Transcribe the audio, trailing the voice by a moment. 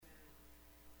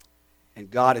And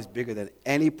God is bigger than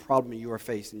any problem you are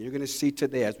facing. You're going to see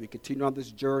today as we continue on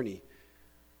this journey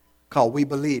called We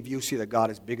Believe, you see that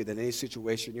God is bigger than any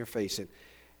situation you're facing.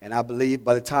 And I believe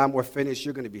by the time we're finished,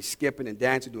 you're going to be skipping and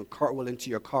dancing, doing cartwheel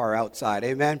into your car outside.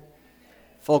 Amen?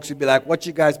 Folks would be like, what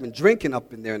you guys been drinking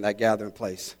up in there in that gathering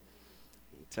place?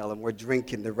 Tell them we're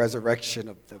drinking the resurrection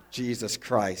of Jesus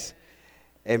Christ.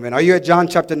 Amen. Are you at John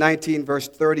chapter 19, verse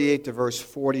 38 to verse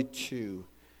 42?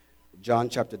 John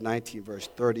chapter 19, verse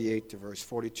 38 to verse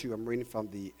 42. I'm reading from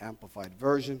the Amplified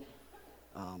Version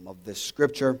of this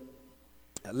scripture.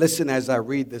 Listen as I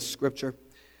read this scripture.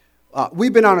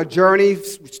 We've been on a journey.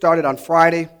 We started on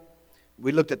Friday.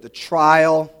 We looked at the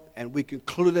trial, and we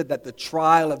concluded that the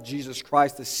trial of Jesus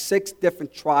Christ, the 6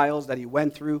 different trials that he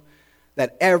went through,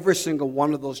 that every single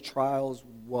one of those trials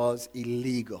was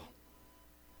illegal.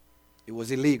 It was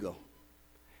illegal.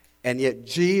 And yet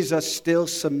Jesus still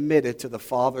submitted to the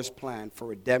Father's plan for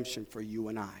redemption for you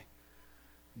and I.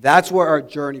 That's where our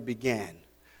journey began.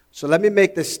 So let me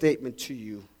make this statement to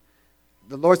you.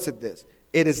 The Lord said this: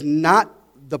 it is not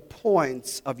the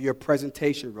points of your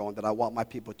presentation, Ron, that I want my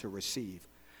people to receive.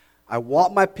 I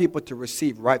want my people to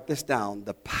receive, write this down,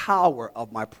 the power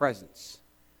of my presence.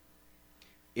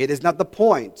 It is not the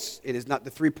points. It is not the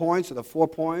 3 points or the 4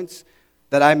 points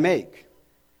that I make.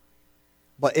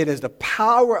 But it is the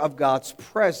power of God's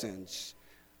presence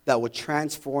that will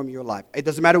transform your life. It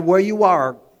doesn't matter where you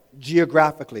are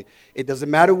geographically. It doesn't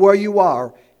matter where you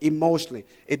are emotionally.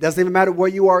 It doesn't even matter where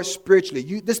you are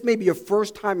spiritually. This may be your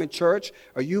first time in church,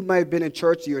 or you may have been in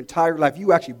church your entire life. You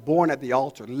were actually born at the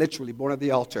altar, literally born at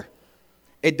the altar.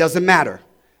 It doesn't matter.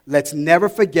 Let's never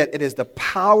forget it is the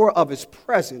power of his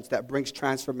presence that brings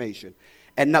transformation,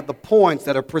 and not the points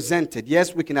that are presented.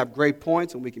 Yes, we can have great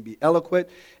points and we can be eloquent,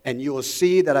 and you will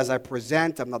see that as I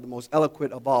present, I'm not the most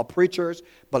eloquent of all preachers,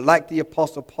 but like the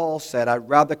Apostle Paul said, I'd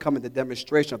rather come in the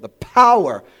demonstration of the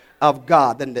power of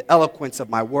God than the eloquence of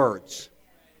my words.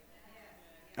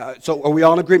 So are we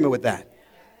all in agreement with that?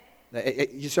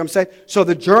 You see what I'm saying? So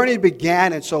the journey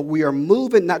began, and so we are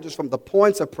moving not just from the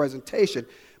points of presentation,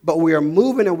 but we are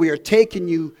moving and we are taking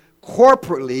you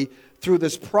corporately through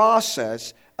this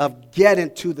process of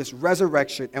getting to this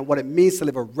resurrection and what it means to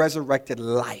live a resurrected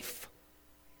life.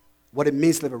 What it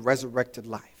means to live a resurrected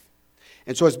life.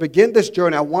 And so as we begin this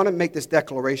journey, I want to make this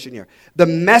declaration here. The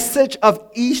message of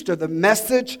Easter, the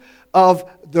message of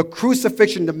the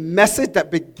crucifixion, the message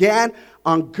that began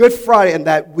on Good Friday and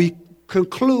that we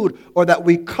conclude or that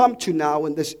we come to now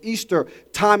in this Easter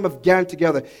time of gathering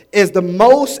together is the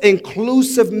most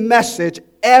inclusive message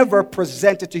ever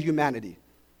presented to humanity.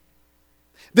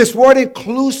 This word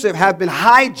inclusive has been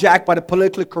hijacked by the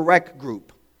politically correct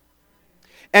group.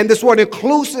 And this word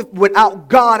inclusive without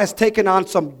God has taken on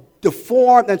some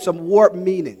deformed and some warped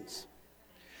meanings.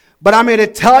 But I'm here to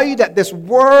tell you that this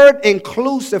word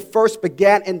inclusive first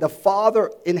began in the Father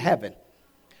in heaven,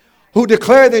 who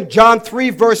declared in John 3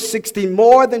 verse 16,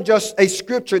 more than just a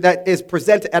scripture that is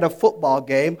presented at a football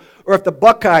game, or if the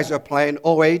Buckeyes are playing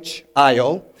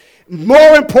OHIO.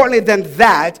 More importantly than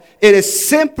that, it is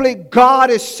simply God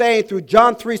is saying through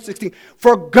John 3:16,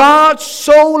 for God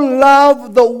so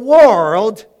loved the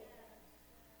world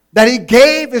that he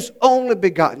gave his only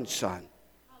begotten Son.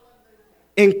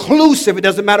 Inclusive. It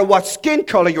doesn't matter what skin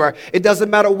color you are. It doesn't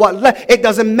matter it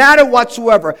doesn't matter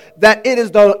whatsoever. That it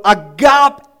is the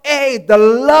agape, the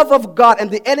love of God, and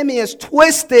the enemy has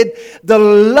twisted the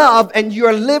love, and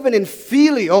you're living in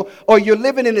filial, or you're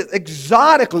living in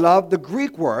exotic love, the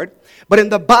Greek word. But in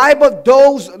the Bible,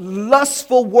 those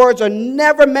lustful words are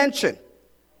never mentioned.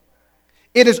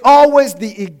 It is always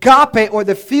the agape or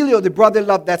the filial, the brotherly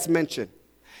love, that's mentioned.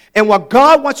 And what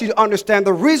God wants you to understand,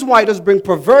 the reason why he doesn't bring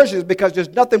perversion is because there's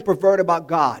nothing perverted about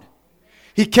God.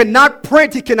 He cannot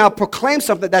proclaim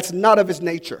something that's not of his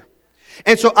nature.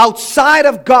 And so outside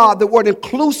of God, the word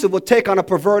inclusive will take on a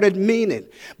perverted meaning.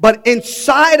 But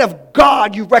inside of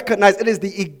God, you recognize it is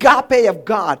the agape of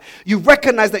God. You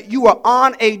recognize that you are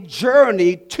on a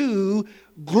journey to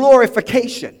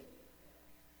glorification.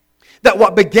 That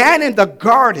what began in the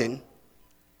garden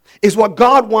is what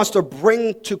God wants to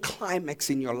bring to climax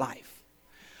in your life.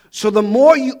 So the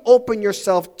more you open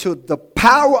yourself to the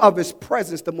power of his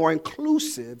presence, the more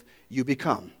inclusive you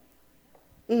become.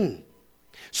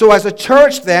 So as a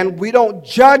church then, we don't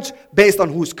judge based on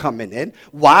who's coming in.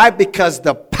 Why? Because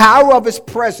the power of his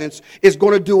presence is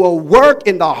going to do a work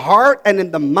in the heart and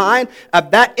in the mind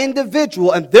of that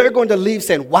individual, and they're going to leave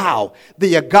saying, wow,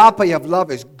 the agape of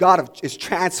love is God is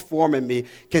transforming me.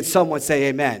 Can someone say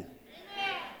amen?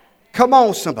 Come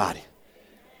on, somebody.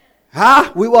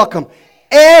 We welcome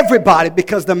everybody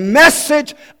because the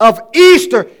message of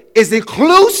Easter is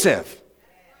inclusive.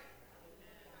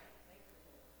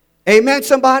 Amen,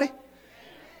 somebody?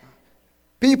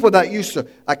 People that used to,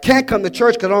 I can't come to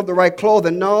church because I don't have the right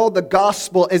clothing. No, the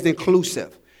gospel is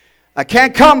inclusive. I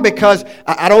can't come because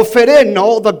I don't fit in.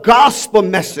 No, the gospel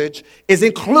message is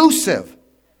inclusive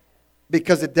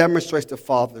because it demonstrates the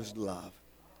Father's love.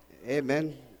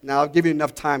 Amen. Now, I'll give you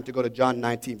enough time to go to John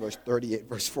 19, verse 38,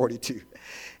 verse 42.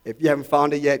 If you haven't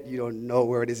found it yet, you don't know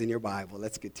where it is in your Bible.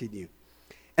 Let's continue.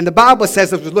 And the Bible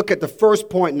says, as we look at the first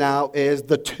point now, is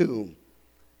the tomb.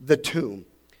 The tomb.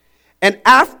 And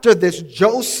after this,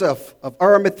 Joseph of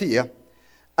Arimathea,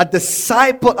 a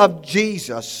disciple of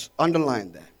Jesus,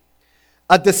 underline that,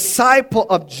 a disciple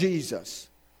of Jesus,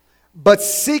 but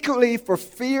secretly for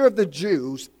fear of the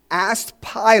Jews, asked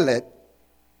Pilate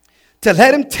to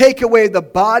let him take away the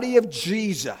body of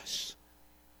Jesus.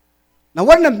 Now,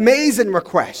 what an amazing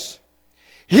request.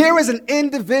 Here is an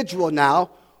individual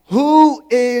now who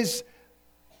is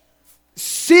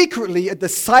secretly a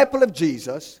disciple of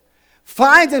Jesus,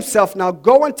 finds himself now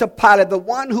going to Pilate, the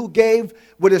one who gave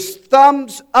with his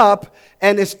thumbs up,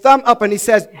 and he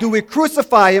says, do we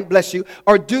crucify him, bless you,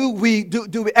 or do we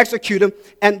execute him?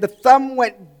 And the thumb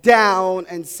went down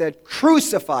and said,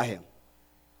 crucify him.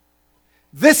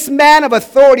 This man of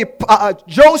authority,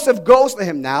 Joseph, goes to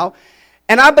him now,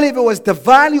 and I believe it was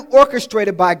divinely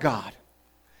orchestrated by God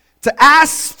to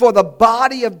ask for the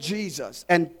body of Jesus.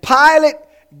 And Pilate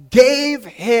gave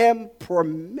him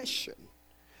permission.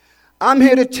 I'm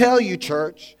here to tell you,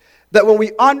 church, that when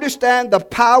we understand the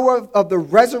power of the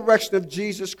resurrection of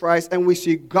Jesus Christ and we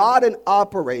see God in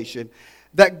operation,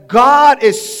 that God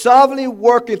is sovereignly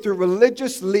working through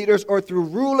religious leaders or through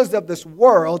rulers of this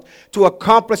world to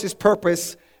accomplish his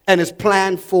purpose and his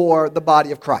plan for the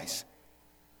body of Christ.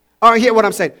 All right, hear what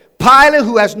I'm saying. Pilate,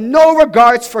 who has no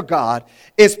regards for God,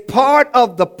 is part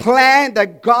of the plan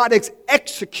that God is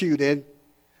executing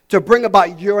to bring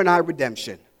about your and I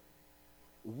redemption.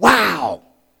 Wow.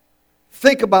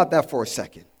 Think about that for a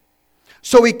second.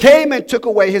 So he came and took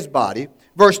away his body.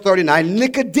 Verse 39,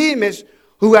 Nicodemus,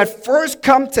 who had first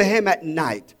come to him at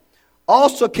night,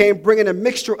 also came bringing a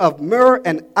mixture of myrrh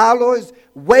and aloes,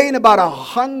 weighing about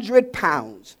 100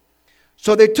 pounds.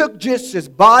 So they took just his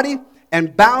body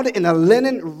and bound it in a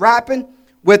linen wrapping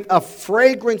with a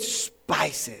fragrant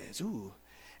spices,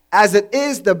 as it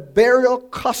is the burial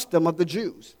custom of the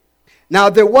Jews. Now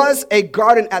there was a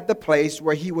garden at the place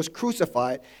where he was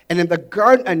crucified, and in the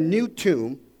garden a new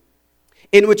tomb,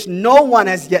 in which no one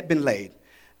has yet been laid.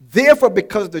 Therefore,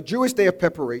 because of the Jewish day of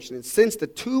preparation, and since the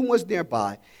tomb was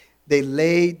nearby, they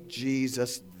laid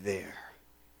Jesus there.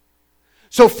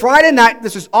 So Friday night,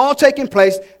 this is all taking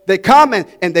place. They come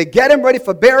and they get him ready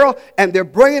for burial, and they're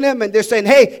bringing him, and they're saying,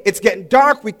 hey, it's getting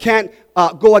dark. We can't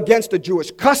go against the Jewish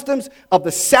customs of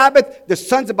the Sabbath. The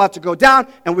sun's about to go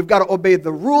down, and we've got to obey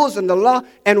the rules and the law.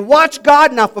 And watch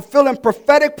God now fulfilling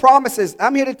prophetic promises.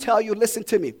 I'm here to tell you, listen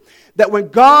to me, that when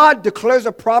God declares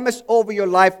a promise over your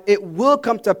life, it will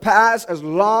come to pass as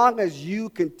long as you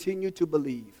continue to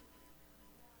believe.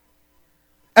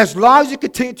 As long as you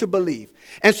continue to believe.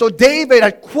 And so David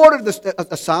had quoted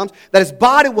the Psalms that his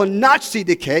body will not see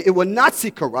decay, it will not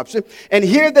see corruption. And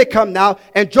here they come now,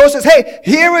 and Joseph says, hey,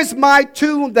 here is my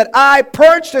tomb that I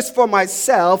purchased for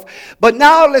myself, but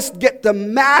now let's get the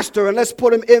master and let's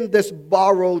put him in this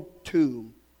borrowed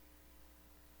tomb.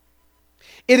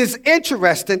 It is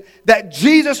interesting that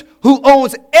Jesus, who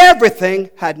owns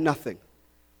everything, had nothing.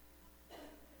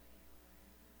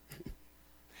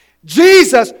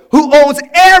 Jesus, who owns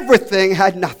everything,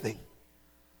 had nothing.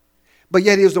 But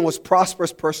yet he was the most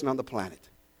prosperous person on the planet.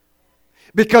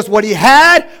 Because what he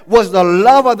had was the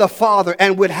love of the Father.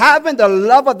 And with having the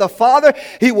love of the Father,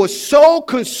 he was so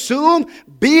consumed,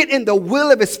 be it in the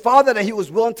will of his Father, that he was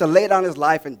willing to lay down his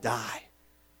life and die.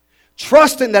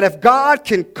 Trusting that if God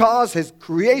can cause his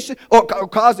creation or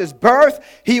cause his birth,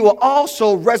 he will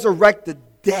also resurrect the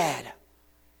dead.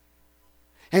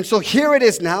 And so here it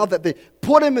is now that they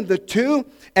put him in the tomb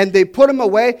and they put him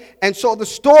away. And so the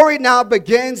story now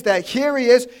begins that here he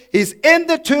is. He's in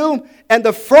the tomb. And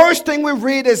the first thing we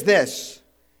read is this: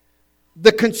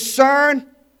 the concern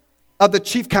of the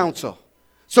chief counsel.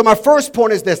 So my first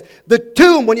point is this. The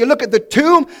tomb, when you look at the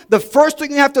tomb, the first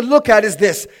thing you have to look at is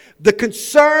this: the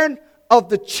concern of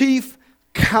the chief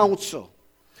counsel.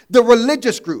 The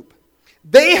religious group.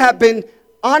 They have been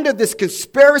under this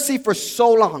conspiracy for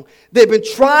so long. They've been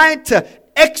trying to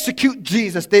execute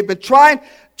Jesus. They've been trying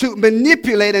to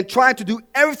manipulate and trying to do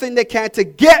everything they can to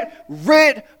get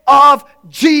rid of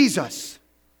Jesus.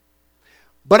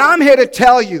 But I'm here to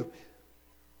tell you,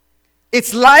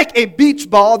 it's like a beach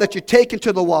ball that you take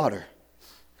into the water.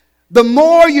 The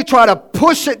more you try to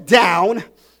push it down,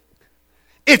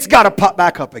 it's got to pop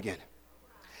back up again.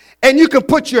 And you can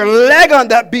put your leg on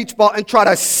that beach ball and try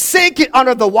to sink it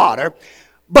under the water,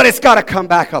 but it's got to come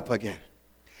back up again.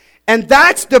 And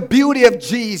that's the beauty of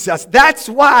Jesus. That's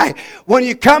why when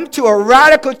you come to a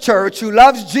radical church who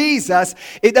loves Jesus,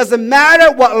 it doesn't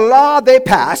matter what law they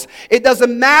pass. It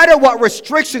doesn't matter what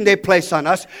restriction they place on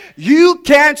us. You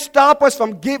can't stop us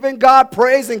from giving God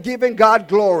praise and giving God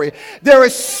glory. There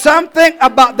is something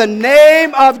about the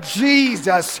name of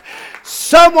Jesus.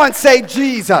 Someone say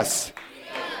Jesus.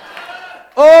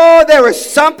 Oh, there is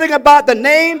something about the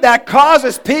name that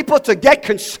causes people to get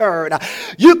concerned.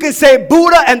 You can say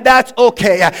Buddha and that's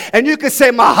okay. And you can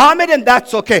say Muhammad and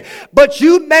that's okay. But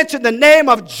you mention the name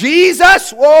of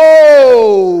Jesus?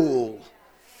 Whoa.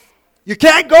 You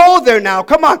can't go there now.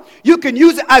 Come on. You can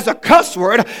use it as a cuss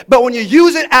word, but when you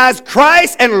use it as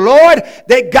Christ and Lord,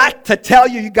 they got to tell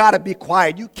you got to be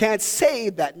quiet. You can't say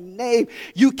that name.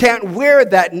 You can't wear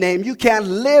that name. You can't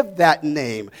live that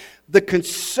name. The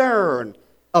concern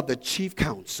of the chief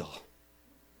council.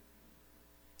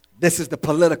 This is the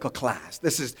political class.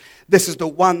 This is the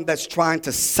one that's trying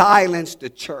to silence the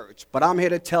church. But I'm here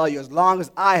to tell you, as long as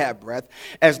I have breath,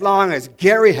 as long as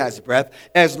Gary has breath,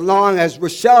 as long as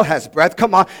Rochelle has breath,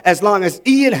 come on, as long as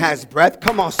Ian has breath,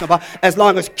 come on, somebody, as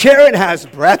long as Karen has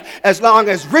breath, as long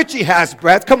as Richie has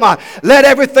breath, come on, let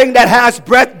everything that has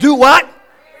breath do what?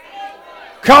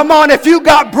 Come on, if you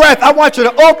got breath, I want you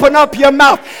to open up your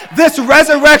mouth this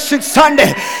Resurrection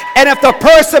Sunday. And if the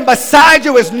person beside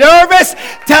you is nervous,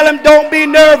 tell him don't be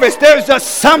nervous. There's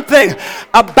just something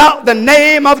about the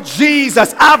name of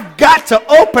Jesus. I've got to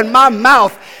open my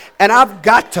mouth and I've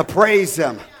got to praise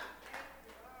him.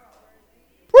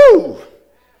 Woo!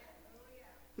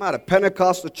 I'm at a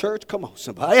Pentecostal church. Come on,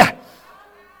 somebody.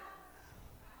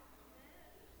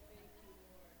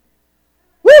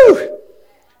 Woo!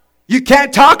 You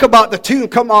can't talk about the tomb,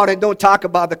 come on, and don't talk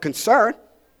about the concern.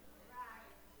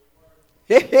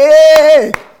 Hey,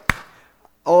 hey.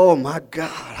 Oh, my God.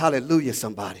 Hallelujah,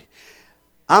 somebody.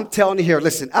 I'm telling you here,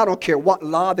 listen, I don't care what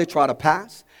law they try to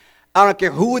pass. I don't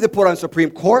care who they put on Supreme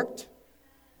Court.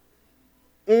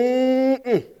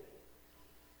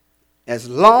 As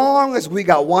long as we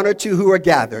got one or two who are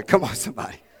gathered. Come on,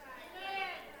 somebody.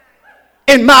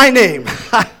 In my name.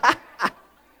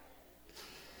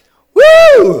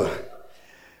 Woo!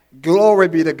 Glory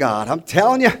be to God. I'm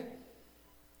telling you.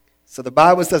 So the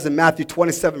Bible says in Matthew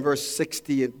 27, verse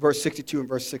 60, and verse 62 and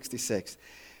verse 66.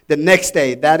 The next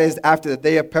day, that is after the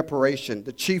day of preparation,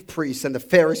 the chief priests and the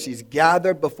Pharisees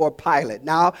gathered before Pilate.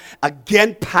 Now,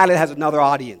 again, Pilate has another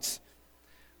audience.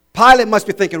 Pilate must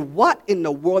be thinking, what in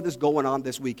the world is going on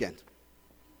this weekend?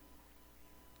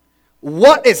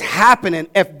 What is happening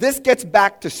if this gets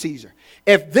back to Caesar?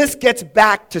 If this gets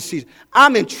back to Caesar,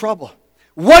 I'm in trouble.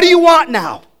 What do you want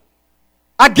now?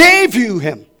 I gave you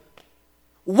him.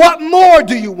 What more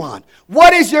do you want?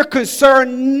 What is your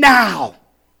concern now?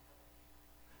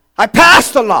 I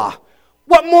passed the law.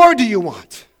 What more do you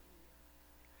want?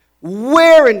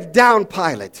 Wearing down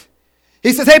Pilate.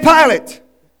 He says, hey, Pilate,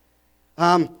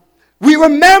 we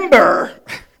remember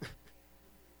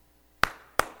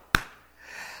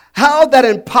how that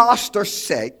imposter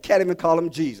said, can't even call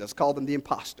him Jesus, called him the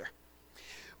imposter.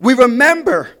 We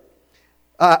remember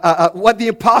what the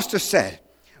imposter said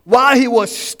while he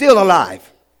was still alive.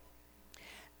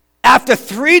 After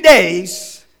 3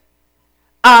 days,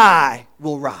 I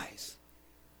will rise.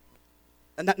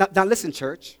 Now listen,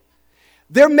 church.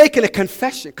 They're making a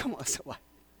confession. Come on, somebody.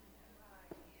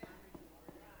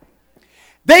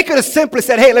 They could have simply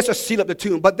said, hey, let's just seal up the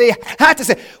tomb. But they had to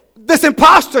say, this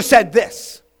imposter said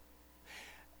this.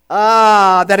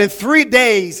 That in 3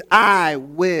 days I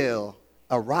will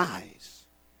arise.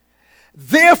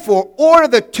 Therefore, order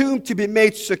the tomb to be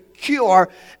made secure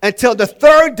until the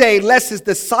third day, lest his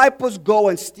disciples go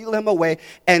and steal him away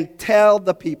and tell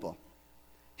the people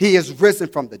he is risen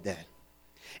from the dead.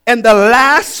 And the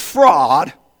last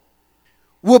fraud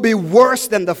will be worse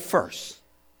than the first.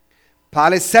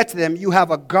 Pilate said to them, you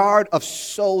have a guard of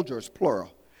soldiers,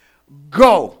 plural.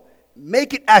 Go,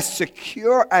 make it as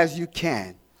secure as you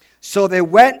can. So they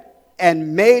went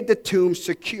and made the tomb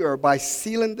secure by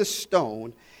sealing the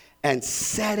stone and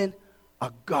setting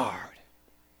a guard.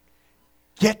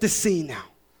 Get the scene now.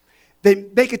 They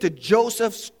make it to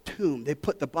Joseph's tomb. They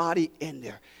put the body in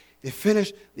there. They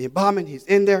finish the embalming. He's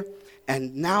in there.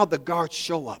 And now the guards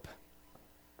show up.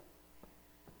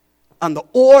 On the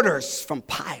orders from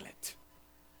Pilate.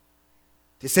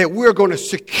 They say, we're going to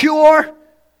secure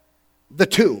the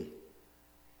tomb.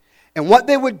 And what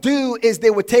they would do is they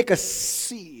would take a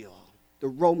seal, the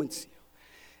Roman seal,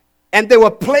 and they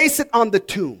would place it on the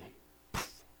tomb.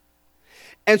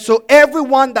 And so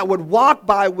everyone that would walk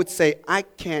by would say, I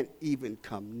can't even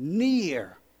come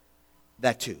near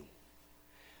that tomb.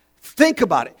 Think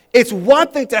about it. It's one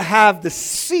thing to have the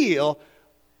seal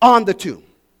on the tomb.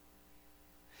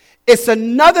 It's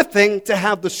another thing to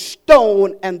have the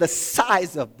stone and the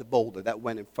size of the boulder that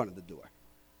went in front of the door.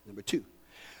 Number 2.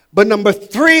 But number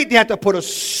 3, they had to put a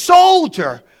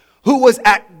soldier who was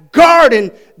at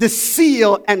guarding the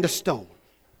seal and the stone.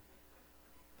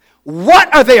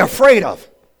 What are they afraid of?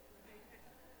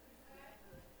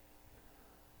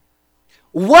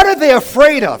 What are they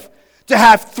afraid of? To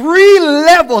have 3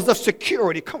 levels of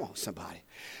security. Come on, somebody.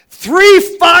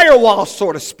 3 firewalls,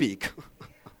 so to speak.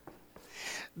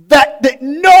 that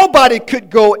nobody could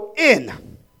go in.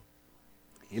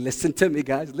 Hey, listen to me,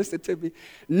 guys. Listen to me.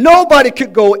 Nobody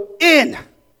could go in.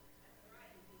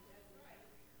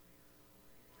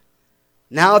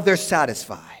 Now they're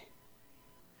satisfied.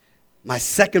 My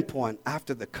second point,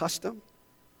 after the custom,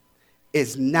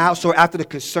 is now, so after the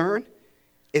concern,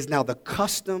 is now the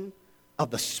custom of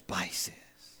the spices.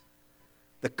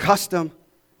 The custom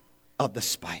of the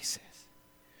spices.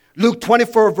 Luke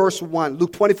 24 verse 1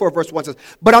 says,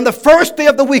 but on the first day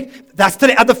of the week, that's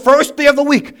today, on the first day of the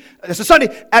week, it's a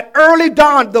Sunday, at early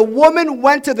dawn, the woman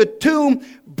went to the tomb,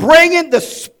 bringing the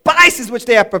spices which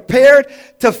they had prepared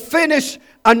to finish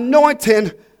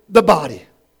anointing the body.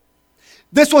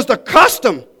 This was the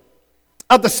custom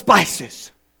of the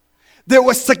spices. There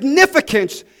was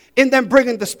significance in them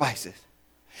bringing the spices.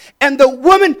 And the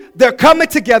women, they're coming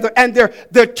together and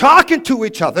they're talking to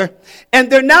each other.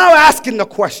 And they're now asking the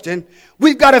question,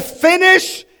 we've got to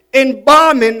finish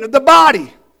embalming the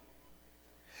body.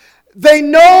 They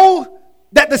know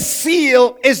that the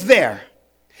seal is there.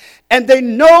 And they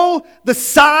know the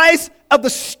size of the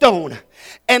stone.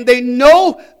 And they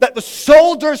know that the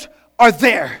soldiers are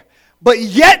there. But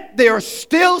yet they are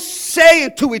still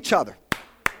saying to each other,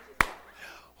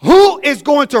 who is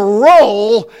going to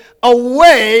roll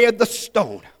away the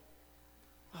stone?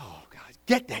 Oh, God,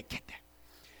 get that.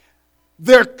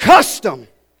 Their custom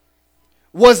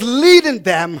was leading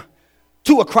them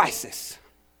to a crisis.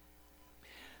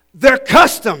 Their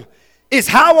custom is,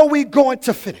 how are we going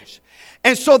to finish?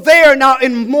 And so they are now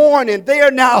in mourning. They are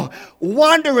now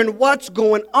wondering what's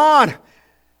going on.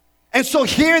 And so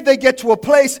here they get to a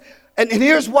place, and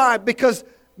here's why. Because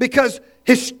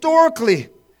historically,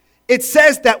 it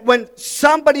says that when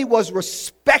somebody was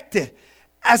respected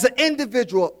as an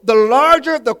individual, the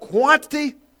larger the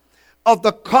quantity of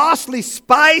the costly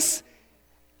spice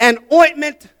and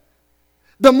ointment,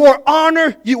 the more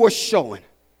honor you were showing.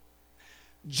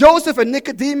 Joseph and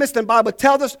Nicodemus, the Bible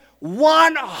tells us,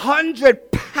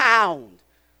 100 pounds.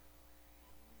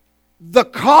 The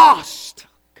cost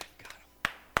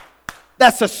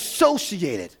that's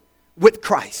associated with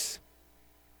Christ.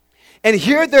 And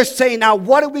here they're saying, now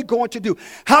what are we going to do?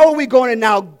 How are we going to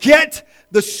now get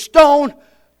the stone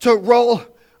to roll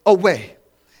away?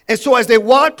 And so as they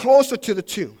walked closer to the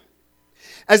tomb,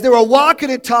 as they were walking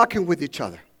and talking with each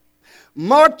other,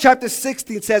 Mark chapter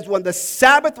 16 says, when the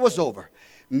Sabbath was over,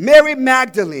 Mary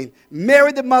Magdalene,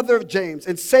 Mary the mother of James,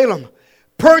 and Salem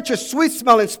purchased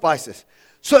sweet-smelling spices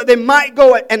so that they might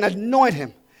go and anoint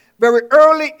him. Very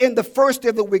early in the first day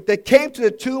of the week, they came to the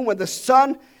tomb when the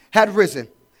sun had risen.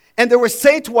 And they were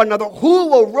saying to one another, who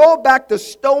will roll back the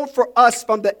stone for us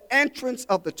from the entrance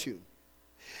of the tomb?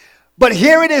 But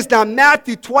here it is now,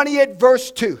 Matthew 28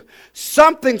 verse 2.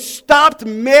 Something stopped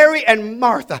Mary and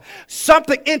Martha.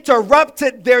 Something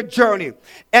interrupted their journey.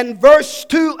 And verse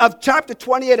 2 of chapter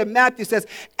 28 of Matthew says,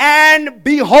 and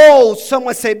behold,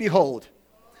 someone say behold.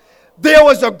 There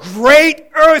was a great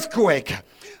earthquake.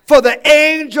 For the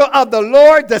angel of the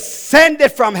Lord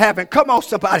descended from heaven. Come on,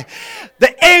 somebody.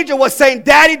 The angel was saying,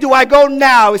 Daddy, do I go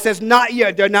now? He says, not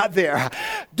yet. They're not there.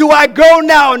 Do I go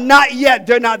now? Not yet.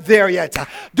 They're not there yet.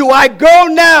 Do I go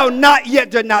now? Not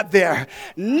yet. They're not there.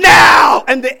 Now.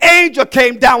 And the angel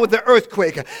came down with the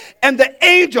earthquake. And the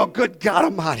angel, good God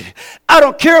Almighty, I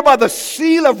don't care about the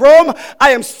seal of Rome.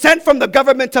 I am sent from the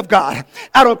government of God.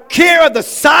 I don't care of the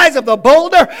size of the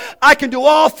boulder. I can do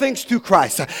all things through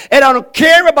Christ. And I don't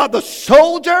care about the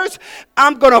soldiers.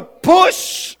 I'm going to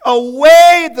push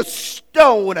away the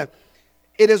stone.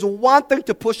 It is one thing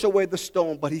to push away the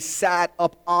stone, but he sat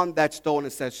up on that stone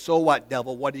and said, so what,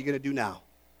 devil? What are you going to do now?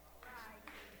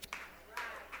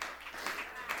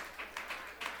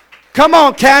 Come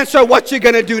on, cancer, what you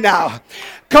going to do now?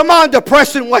 Come on,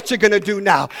 depression, what you going to do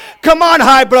now? Come on,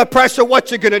 high blood pressure,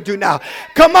 what you going to do now?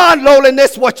 Come on,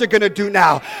 loneliness, what you going to do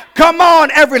now? Come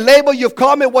on, every label you've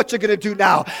called me, what you going to do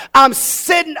now? I'm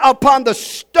sitting upon the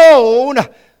stone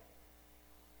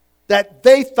that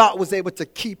they thought was able to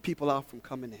keep people out from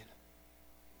coming in.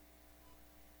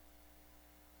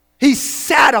 He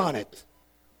sat on it,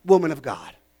 woman of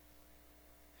God.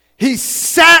 He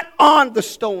sat on the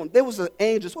stone. There was an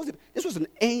angel. This was an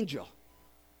angel.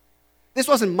 This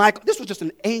wasn't Michael. This was just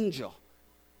an angel.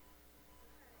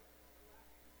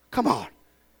 Come on.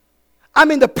 I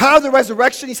mean, the power of the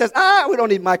resurrection, he says, we don't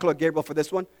need Michael or Gabriel for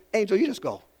this one. Angel, you just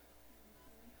go.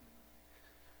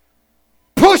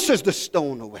 Pushes the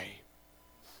stone away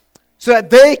so that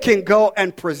they can go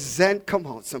and present, come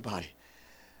on, somebody,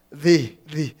 the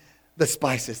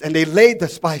spices. And they laid the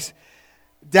spice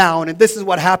down, and this is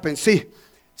what happened. See,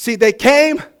 they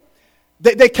came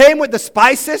with the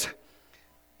spices.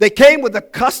 They came with the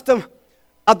custom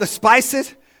of the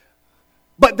spices,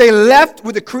 but they left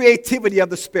with the creativity of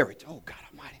the Spirit. Oh, God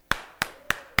Almighty.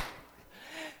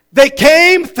 They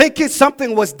came thinking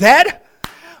something was dead,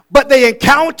 but they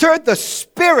encountered the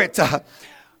Spirit.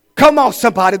 Come on,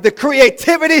 somebody. The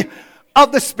creativity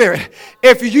of the Spirit.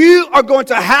 If you are going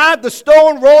to have the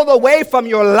stone rolled away from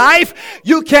your life,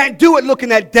 you can't do it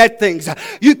looking at dead things.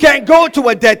 You can't go to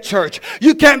a dead church.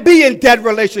 You can't be in dead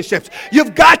relationships.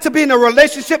 You've got to be in a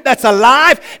relationship that's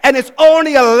alive, and it's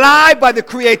only alive by the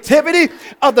creativity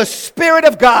of the Spirit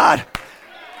of God.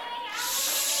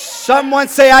 Someone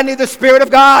say, I need the Spirit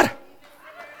of God.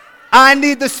 I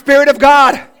need the Spirit of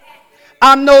God.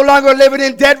 I'm no longer living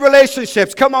in dead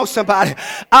relationships. Come on, somebody.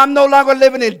 I'm no longer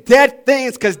living in dead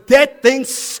things because dead things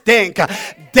stink.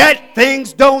 Dead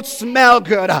things don't smell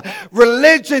good.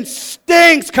 Religion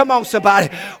stinks. Come on,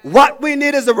 somebody. What we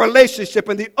need is a relationship.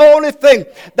 And the only thing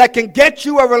that can get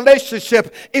you a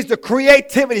relationship is the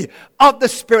creativity of the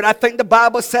Spirit. I think the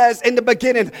Bible says in the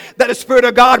beginning that the Spirit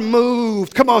of God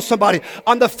moved. Come on, somebody.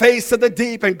 On the face of the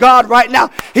deep. And God right now,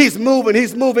 He's moving.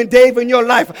 He's moving, Dave, in your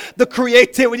life. The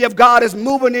creativity of God is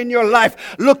moving in your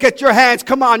life. Look at your hands.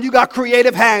 Come on, you got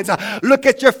creative hands. Look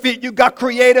at your feet. You got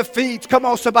creative feet. Come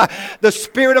on, somebody. The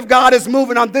Spirit of God is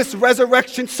moving on this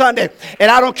Resurrection Sunday. And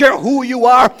I don't care who you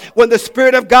are. When the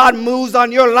Spirit of God moves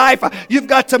on your life, you've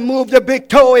got to move the big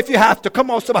toe if you have to. Come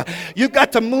on, somebody. You've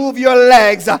got to move your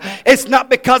legs. It's not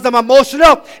because I'm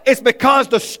emotional. It's because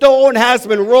the stone has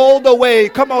been rolled away.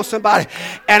 Come on, somebody.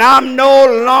 And I'm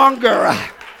no longer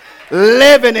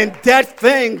living in dead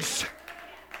things.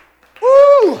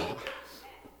 Woo!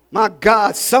 My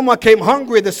God, someone came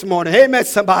hungry this morning. Amen,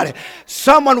 somebody.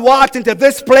 Someone walked into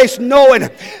this place knowing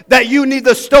that you need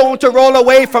the stone to roll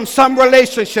away from some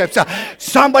relationships.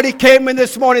 Somebody came in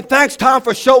this morning. Thanks, Tom,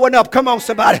 for showing up. Come on,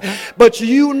 somebody. But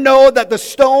you know that the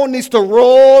stone needs to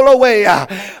roll away.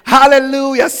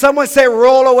 Hallelujah. Someone say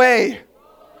roll away.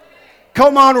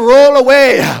 Come on, roll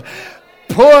away.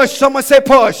 Push. Someone say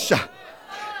push.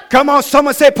 Come on,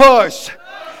 someone say push.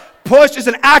 PUSH is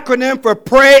an acronym for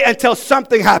pray until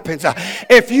something happens.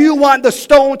 If you want the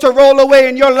stone to roll away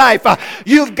in your life,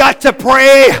 you've got to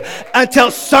pray until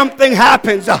something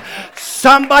happens.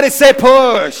 Somebody say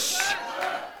push.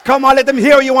 Come on, let them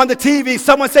hear you on the TV.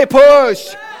 Someone say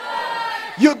push.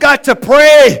 You got to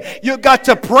pray. You got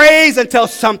to praise until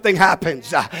something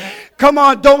happens. Come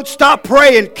on, don't stop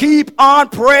praying. Keep on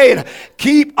praying.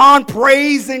 Keep on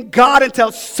praising God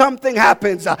until something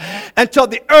happens. Until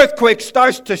the earthquake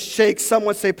starts to shake.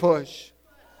 Someone say push.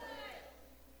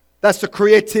 That's the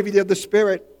creativity of the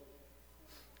Spirit.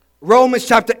 Romans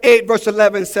chapter 8 verse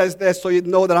 11 says this, so you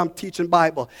know that I'm teaching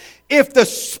Bible. If the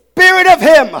Spirit of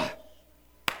Him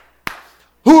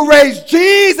who raised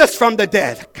Jesus from the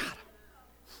dead, God,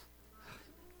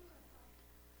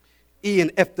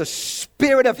 Ian, if the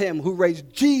Spirit of Him who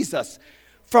raised Jesus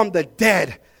from the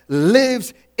dead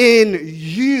lives in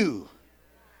you,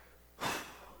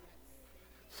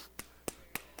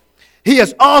 He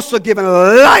has also given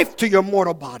life to your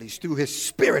mortal bodies through His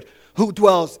Spirit who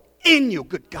dwells in you.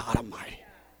 Good God Almighty.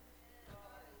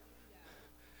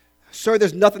 Sir,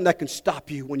 there's nothing that can stop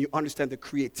you when you understand the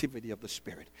creativity of the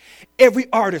Spirit. Every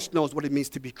artist knows what it means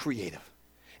to be creative.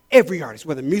 Every artist,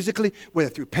 whether musically, whether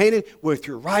through painting, whether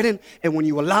through writing. And when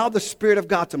you allow the Spirit of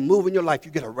God to move in your life,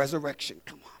 you get a resurrection.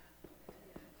 Come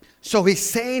on. So He's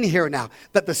saying here now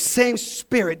that the same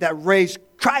Spirit that raised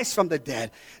Christ from the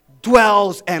dead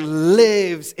dwells and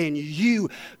lives in you.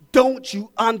 Don't you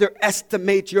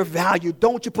underestimate your value.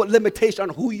 Don't you put limitation on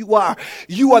who you are.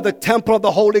 You are the temple of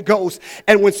the Holy Ghost.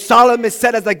 And when Solomon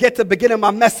said, as I get to the beginning of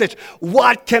my message,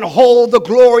 what can hold the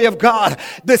glory of God?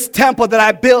 This temple that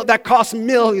I built that cost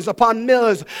millions upon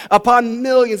millions upon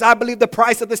millions. I believe the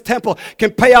price of this temple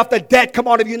can pay off the debt, come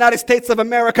on, of the United States of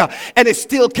America. And it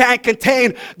still can't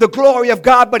contain the glory of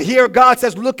God. But here God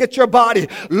says, look at your body.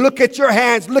 Look at your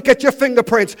hands. Look at your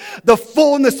fingerprints. The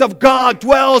fullness of God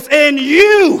dwells in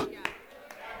you.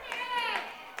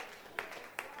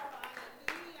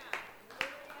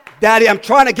 Daddy, I'm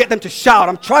trying to get them to shout.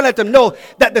 I'm trying to let them know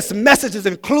that this message is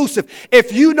inclusive.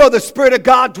 If you know the Spirit of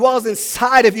God dwells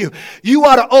inside of you, you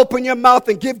ought to open your mouth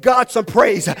and give God some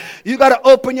praise. You got to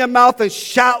open your mouth and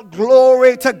shout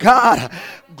glory to God.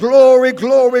 Glory,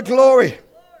 glory, glory.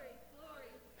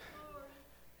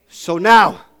 So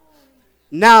now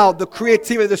the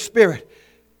creativity of the Spirit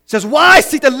says, why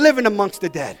seek the living amongst the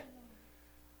dead?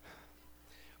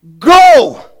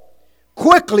 Go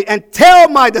quickly and tell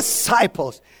my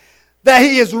disciples that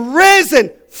he is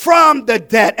risen from the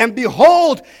dead. And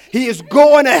behold, he is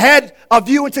going ahead of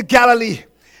you into Galilee.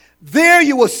 There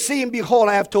you will see him. Behold,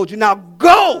 I have told you. Now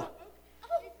go.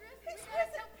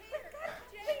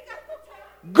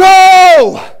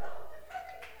 Go.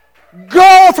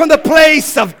 Go from the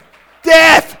place of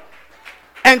death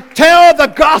and tell the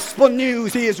gospel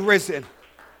news he is risen.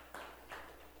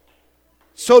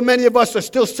 So many of us are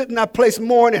still sitting in that place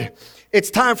mourning. It's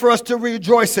time for us to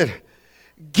rejoice it.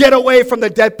 Get away from the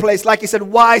dead place. Like he said,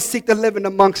 why seek the living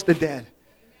amongst the dead?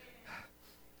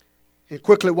 And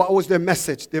quickly, what was their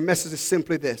message? Their message is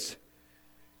simply this.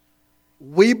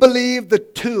 We believe the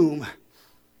tomb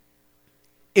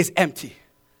is empty.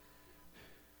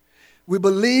 We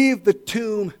believe the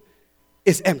tomb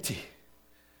is empty.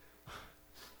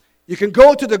 You can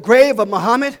go to the grave of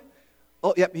Muhammad.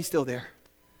 Oh, yep, he's still there.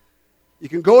 You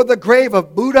can go to the grave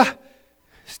of Buddha.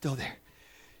 Still there.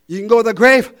 You can go to the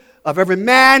grave of every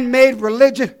man-made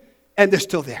religion, and they're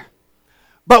still there.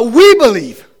 But we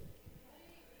believe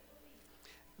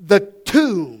the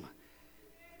tomb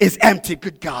is empty.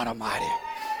 Good God Almighty.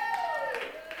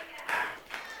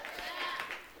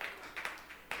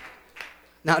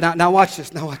 Now watch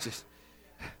this. Now watch this.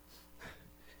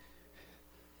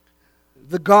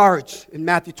 The guards in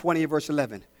Matthew 20, verse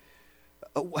 11.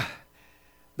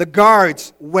 The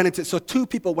guards went into, so two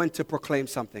people went to proclaim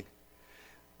something.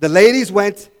 The ladies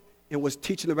went and was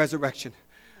teaching the resurrection.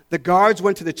 The guards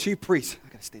went to the chief priest. I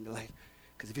got to stay in the light.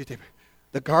 Because if you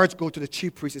the guards go to the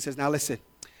chief priest and says, now listen,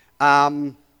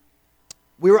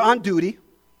 we were on duty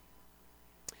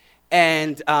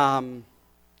and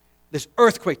this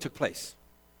earthquake took place.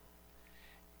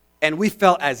 And we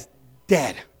felt as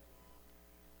dead.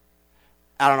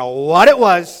 I don't know what it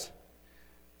was,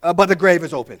 but the grave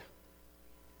is open.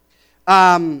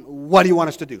 What do you want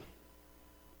us to do?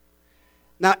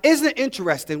 Now, isn't it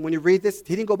interesting when you read this?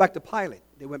 He didn't go back to Pilate.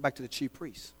 They went back to the chief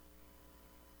priest.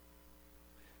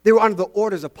 They were under the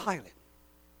orders of Pilate.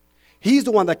 He's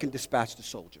the one that can dispatch the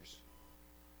soldiers.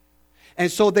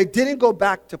 And so they didn't go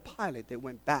back to Pilate. They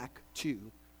went back to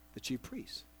the chief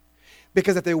priest.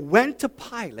 Because if they went to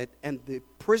Pilate and the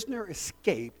prisoner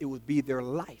escaped, it would be their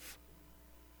life.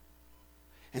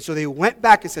 And so they went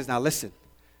back and says, now listen,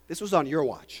 this was on your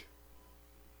watch.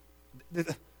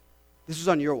 This was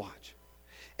on your watch.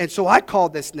 And so I call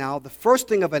this now the first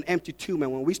thing of an empty tomb.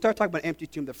 And when we start talking about an empty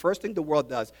tomb, the first thing the world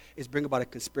does is bring about a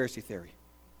conspiracy theory.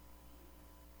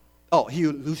 Oh, he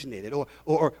hallucinated,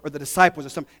 or the disciples or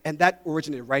something. And that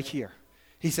originated right here.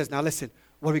 He says, now listen,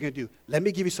 what are we going to do? Let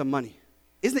me give you some money.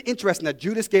 Isn't it interesting that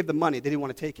Judas gave the money? They didn't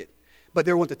want to take it. But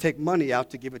they wanted to take money out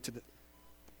to give it to the...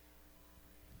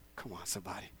 Come on,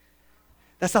 somebody.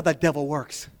 That's how the devil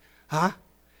works. Huh?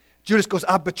 Judas goes,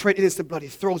 I betrayed innocent blood. He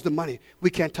throws the money. We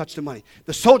can't touch the money.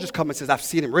 The soldiers come and says, I've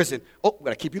seen him risen. Oh, we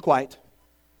got to keep you quiet.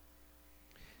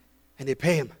 And they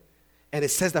pay him. And it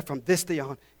says that from this day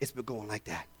on, it's been going like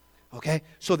that. Okay?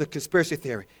 So the conspiracy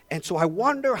theory. And so I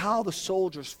wonder how the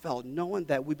soldiers felt knowing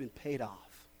that we've been paid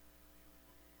off.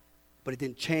 But it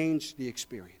didn't change the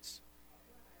experience.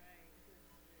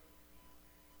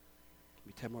 Give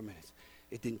me 10 more minutes.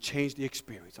 It didn't change the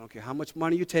experience. I don't care how much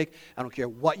money you take. I don't care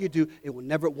what you do. It will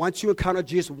never, once you encounter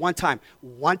Jesus one time,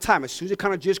 as soon as you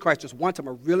encounter Jesus Christ, just one time,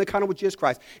 a real encounter with Jesus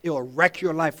Christ, it will wreck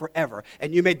your life forever.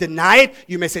 And you may deny it.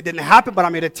 You may say it didn't happen, but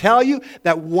I'm here to tell you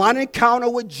that one encounter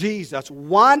with Jesus,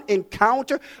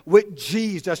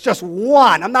 just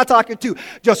one, I'm not talking two,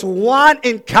 just one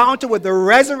encounter with the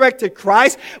resurrected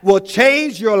Christ will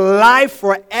change your life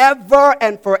forever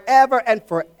and forever and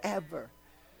forever.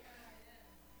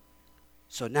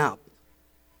 So now,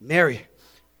 Mary,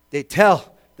 they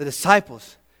tell the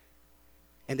disciples,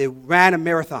 and they ran a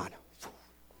marathon.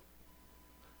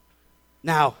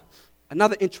 Now,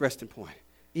 another interesting point.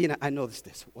 Ian, I noticed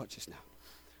this. Watch this now.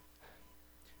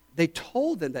 They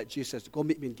told them that Jesus says, go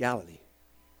meet me in Galilee.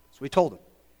 So he told them,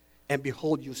 and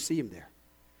behold, you'll see him there.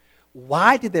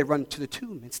 Why did they run to the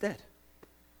tomb instead?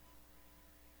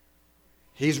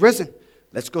 He's risen.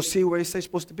 Let's go see where he's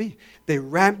supposed to be. They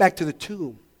ran back to the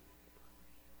tomb.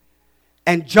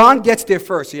 And John gets there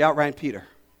first. He outran Peter.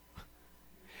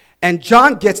 And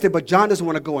John gets there, but John doesn't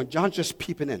want to go in. John's just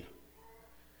peeping in.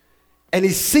 And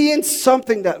he's seeing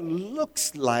something that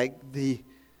looks like the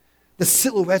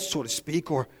silhouette, so to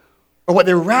speak, or what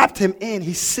they wrapped him in.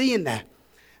 He's seeing that.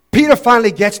 Peter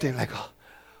finally gets there, like,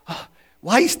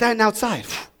 why are you standing outside?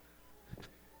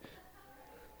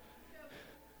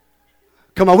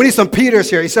 Come on, we need some Peters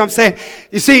here. You see what I'm saying?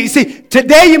 You see,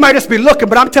 today you might just be looking,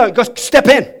 but I'm telling you, go step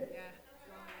in.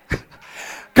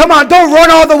 Come on, don't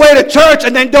run all the way to church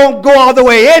and then don't go all the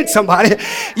way in, somebody.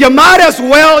 You might as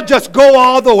well just go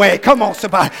all the way. Come on,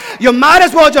 somebody. You might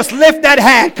as well just lift that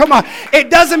hand. Come on. It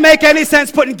doesn't make any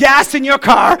sense putting gas in your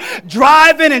car,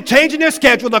 driving and changing your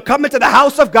schedule to come into the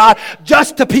house of God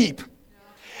just to peep.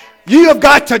 You have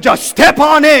got to just step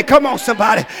on in. Come on,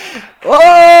 somebody.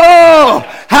 Oh,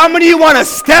 how many of you want to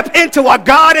step into what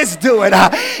God is doing?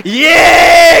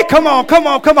 Yeah, come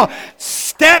on.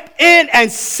 Step in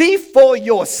and see for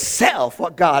yourself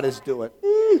what God is doing.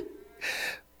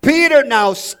 Peter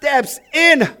now steps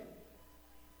in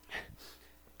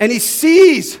and he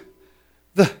sees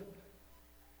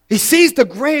the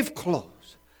grave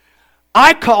clothes.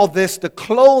 I call this the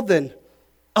clothing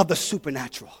of the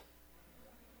supernatural.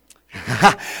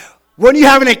 When you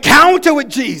have an encounter with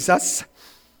Jesus,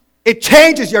 it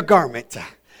changes your garment.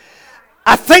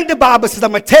 I think the Bible says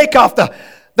I'm going to take off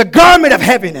the garment of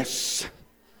heaviness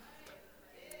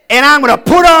and I'm going to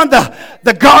put on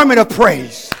the garment of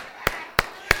praise.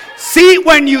 See,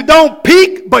 when you don't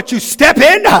peek but you step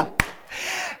in,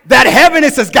 that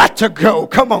heaviness has got to go.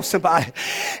 Come on, somebody.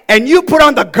 And you put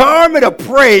on the garment of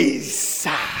praise.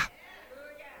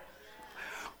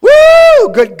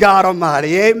 Woo! Good God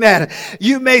Almighty. Amen.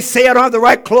 You may say I don't have the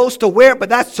right clothes to wear, but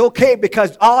that's okay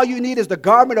because all you need is the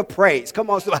garment of praise. Come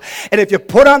on. And if you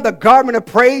put on the garment of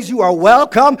praise, you are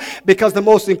welcome because the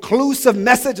most inclusive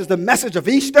message is the message of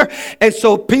Easter. And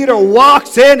so Peter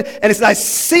walks in and he says, I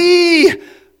see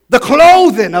the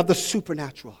clothing of the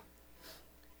supernatural.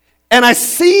 And I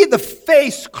see the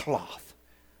face cloth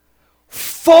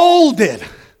folded.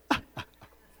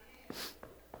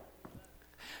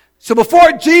 So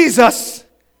before Jesus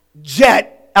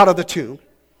jet out of the tomb,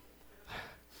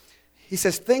 he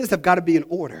says things have got to be in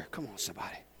order. Come on,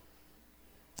 somebody.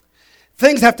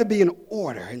 Things have to be in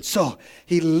order. And so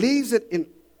he leaves it in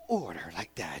order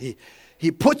like that.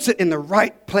 He puts it in the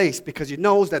right place because he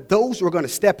knows that those who are going to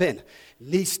step in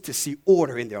needs to see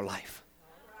order in their life.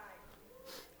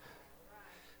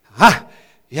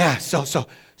 Yeah,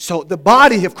 so the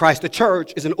body of Christ, the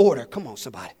church, is in order. Come on,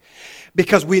 somebody.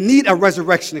 Because we need a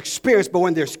resurrection experience, but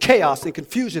when there's chaos and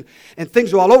confusion and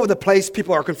things are all over the place,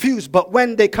 people are confused. But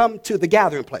when they come to the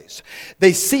gathering place,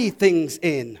 they see things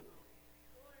in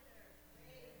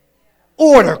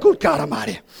order. Good God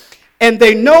Almighty. And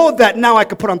they know that now I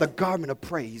can put on the garment of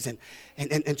praise. And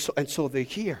so they're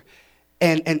here.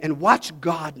 And watch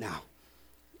God now.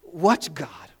 Watch God.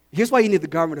 Here's why you need the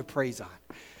garment of praise on.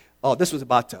 Oh, this was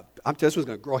going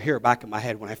to grow hair back in my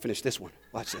head when I finish this one.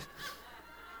 Watch this.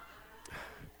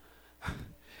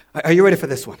 Are you ready for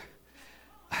this one?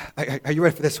 Are you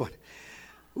ready for this one?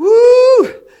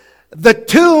 Woo! The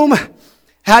tomb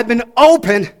had been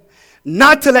open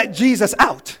not to let Jesus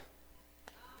out.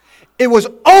 It was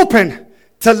open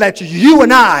to let you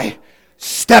and I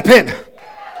step in.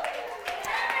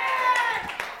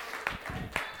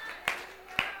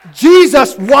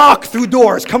 Jesus walked through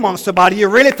doors. Come on, somebody. You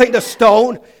really think the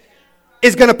stone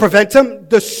is going to prevent him?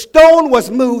 The stone was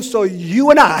moved so you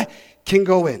and I can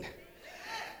go in.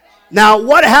 Now,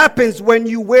 what happens when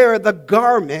you wear the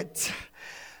garment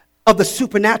of the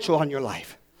supernatural on your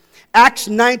life? Acts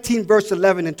 19, verse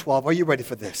 11 and 12. Are you ready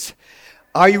for this?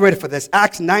 Are you ready for this?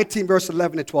 Acts 19, verse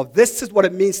 11 and 12. This is what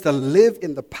it means to live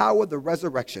in the power of the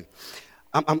resurrection.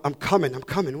 I'm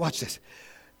coming. Watch this.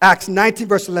 Acts 19,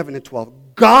 verse 11 and 12.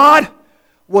 God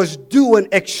was doing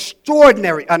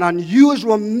extraordinary and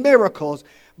unusual miracles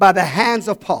by the hands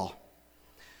of Paul,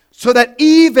 so that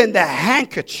even the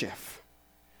handkerchief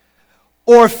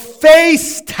or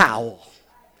face towel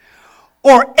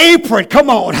or apron, come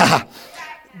on, that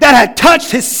had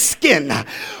touched his skin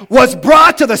was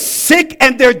brought to the sick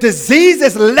and their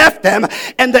diseases left them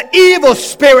and the evil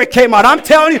spirit came out. I'm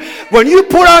telling you, when you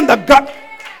put on the garment,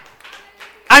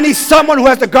 I need someone who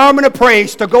has the garment of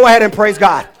praise to go ahead and praise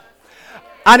God.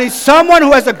 I need someone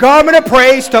who has the garment of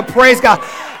praise to praise God.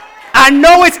 I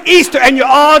know it's Easter and you're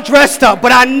all dressed up,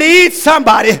 but I need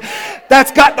somebody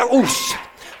that's got the oosh.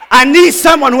 I need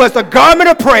someone who has the garment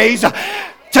of praise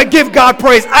to give God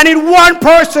praise. I need one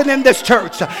person in this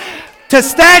church to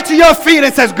stand to your feet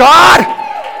and says, God,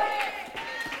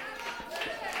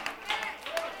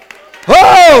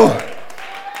 oh,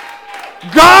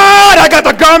 God, I got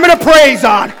the garment of praise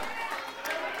on.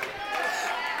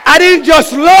 I didn't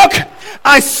just look,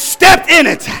 I stepped in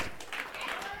it.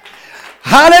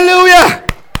 Hallelujah.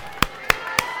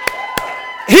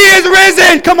 He is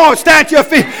risen. Come on, stand to your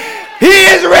feet. He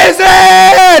is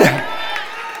risen.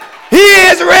 He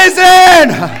is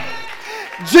risen.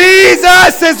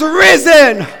 Jesus is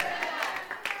risen.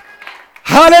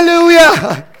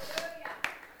 Hallelujah.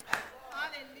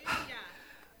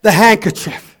 The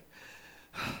handkerchief.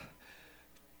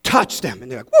 Touch them. And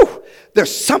they're like, whoo,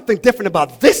 there's something different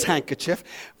about this handkerchief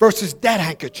versus that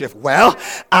handkerchief. Well,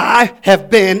 I have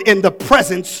been in the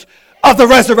presence of the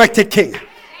resurrected King.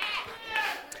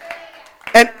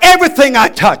 And everything I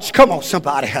touch, come on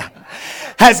somebody,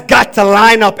 has got to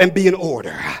line up and be in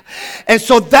order. And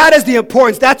so that is the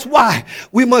importance. That's why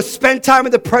we must spend time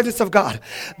in the presence of God.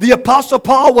 The Apostle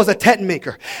Paul was a tent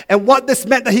maker. And what this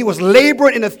meant, that he was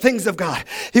laboring in the things of God.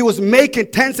 He was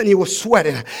making tents and he was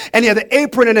sweating. And he had the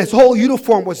apron and his whole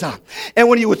uniform was on. And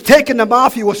when he was taking them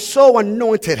off, he was so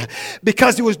anointed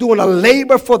because he was doing a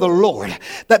labor for the Lord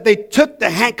that they took the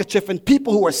handkerchief and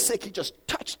people who were sick, he just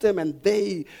touched them and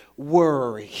they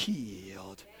were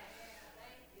healed.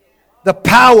 The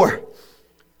power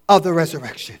of the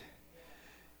resurrection.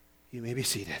 You may be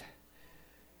seated.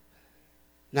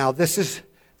 Now, this is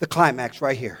the climax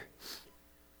right here.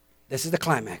 This is the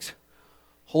climax.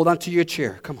 Hold on to your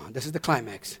chair. Come on, this is the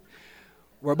climax.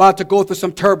 We're about to go through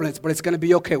some turbulence, but it's going to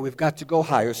be okay. We've got to go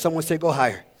higher. Someone say go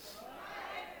higher.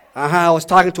 I was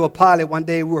talking to a pilot one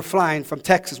day. We were flying from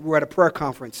Texas. We were at a prayer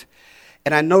conference.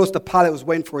 And I noticed the pilot was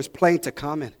waiting for his plane to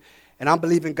come in. And I'm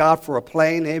believing God for a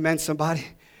plane. Amen, somebody.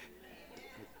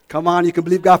 Come on, you can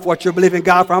believe God for what you're believing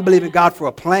God for. I'm believing God for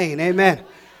a plane. Amen.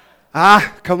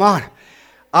 Come on.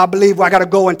 I believe I got to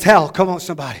go and tell. Come on,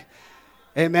 somebody.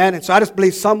 Amen. And so I just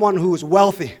believe someone who is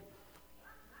wealthy.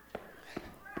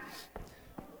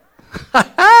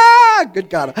 Good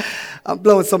God. I'm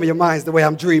blowing some of your minds the way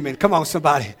I'm dreaming. Come on,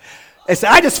 somebody. And so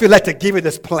I just feel like to give you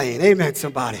this plane. Amen,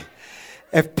 somebody.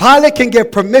 If pilot can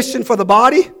get permission for the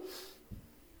body,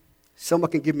 someone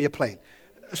can give me a plane.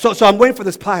 So I'm waiting for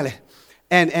this pilot.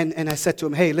 And I said to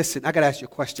him, hey, listen, I got to ask you a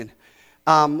question.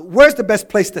 Where's the best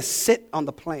place to sit on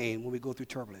the plane when we go through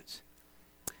turbulence?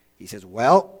 He says,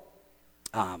 well,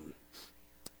 if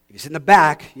you sit in the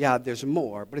back, yeah, there's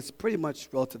more, but it's pretty much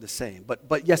relatively the same.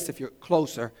 But yes, if you're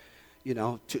closer,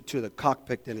 to the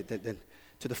cockpit than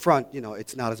to the front,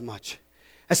 it's not as much.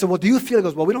 I said, well, do you feel? He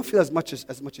goes, well, we don't feel as much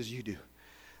as you do.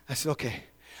 I said, okay.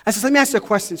 I said, let me ask you a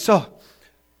question. So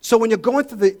when you're going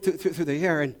through the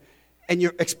air and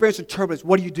you're experiencing turbulence,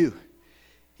 what do?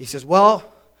 He says, well,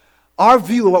 our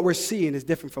view of what we're seeing is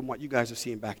different from what you guys are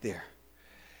seeing back there.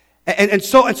 And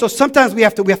so sometimes we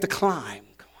have to climb.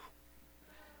 Come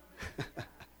on.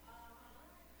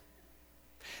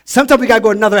 Sometimes we got to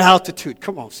go another altitude.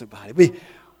 Come on, somebody.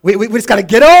 We just got to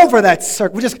get over that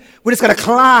circle. We just got to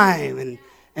climb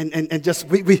and just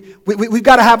we've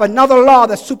got to have another law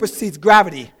that supersedes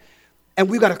gravity. And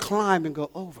we've got to climb and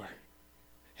go over.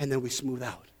 And then we smooth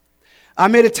out.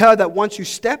 I'm here to tell you that once you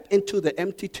step into the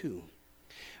empty tomb,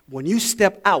 when you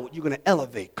step out, you're going to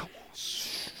elevate. Come on.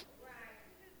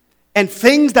 And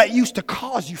things that used to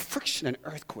cause you friction and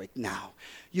earthquake, now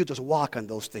you just walk on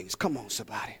those things. Come on,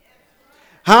 somebody.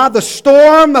 The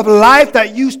storm of life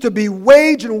that used to be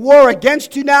waging war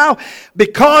against you now,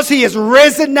 because he is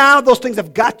risen now, those things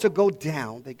have got to go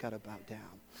down. They got to bow down.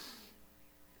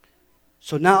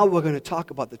 So now we're going to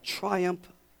talk about the triumph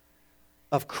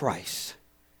of Christ.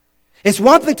 It's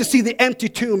one thing to see the empty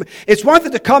tomb. It's one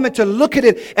thing to come and to look at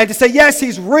it and to say, yes,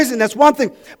 he's risen. That's one thing.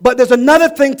 But there's another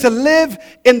thing to live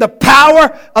in the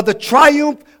power of the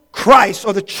triumph Christ,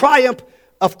 or the triumph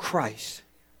of Christ.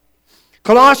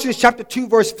 Colossians chapter 2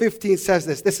 verse 15 says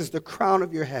this. This is the crown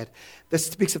of your head. This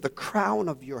speaks of the crown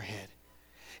of your head.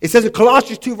 It says in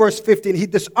Colossians 2 verse 15, he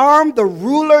disarmed the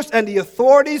rulers and the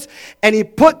authorities, and he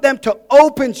put them to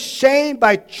open shame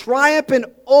by triumphing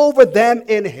over them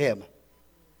in him.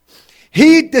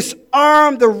 He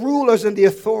disarmed the rulers and the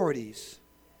authorities.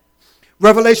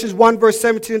 Revelations 1 verse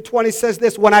 17 and 20 says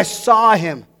this, when I saw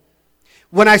the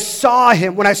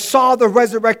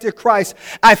resurrected Christ,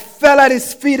 I fell at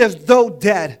his feet as though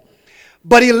dead.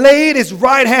 But he laid his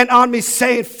right hand on me,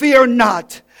 saying, fear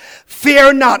not,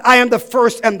 I am the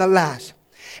first and the last,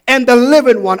 and the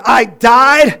living one. I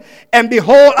died, and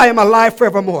behold, I am alive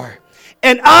forevermore.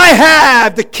 And I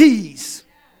have the keys.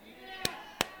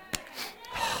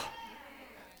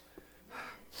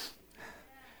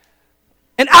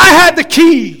 And I have the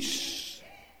keys.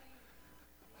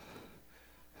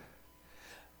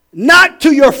 Not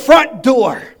to your front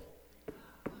door.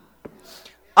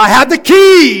 I have the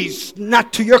keys,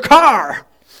 not to your car.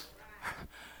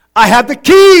 I have the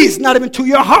keys, not even to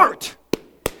your heart.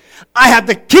 I have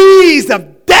the keys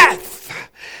of death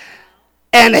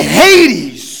and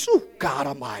Hades. Oh, God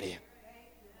Almighty.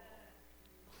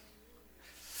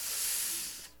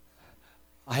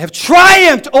 I have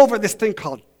triumphed over this thing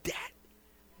called death.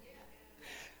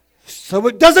 So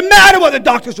it doesn't matter what the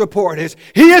doctor's report is.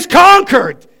 He has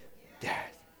conquered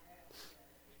death.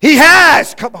 He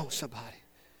has. Come on, somebody.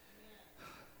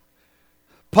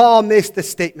 Paul makes the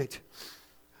statement.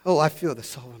 Oh, I feel the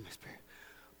soul in my spirit.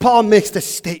 Paul makes the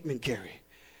statement, Gary.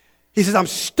 He says, I'm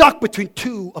stuck between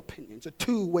two opinions or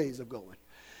two ways of going.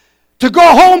 To go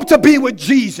home to be with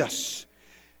Jesus.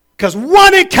 Because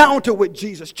one encounter with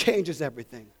Jesus changes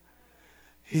everything.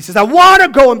 He says, I want to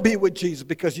go and be with Jesus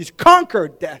because he's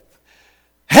conquered death,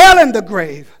 hell, and the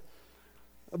grave.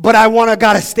 But I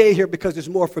got to stay here because there's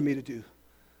more for me to do.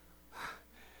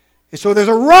 And so there's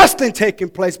a wrestling taking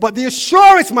place. But the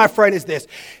assurance, my friend, is this.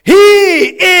 He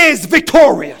is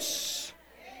victorious.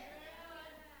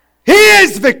 He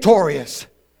is victorious.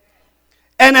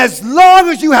 And as long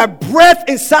as you have breath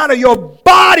inside of your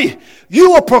body, you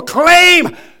will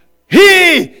proclaim,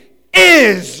 He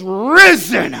is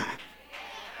risen.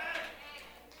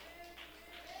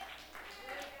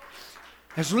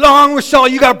 As long as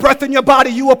you got breath in your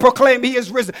body, you will proclaim He is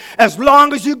risen. As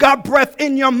long as you got breath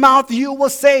in your mouth, you will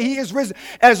say He is risen.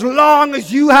 As long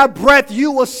as you have breath,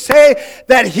 you will say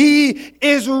that He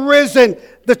is risen.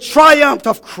 The triumph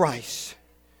of Christ.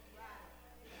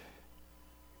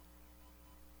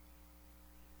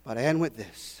 But I end with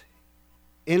this.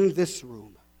 In this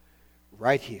room,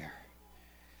 right here,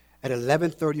 at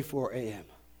 11:34 a.m.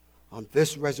 on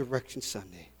this Resurrection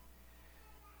Sunday,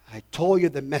 I told you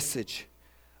the message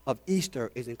of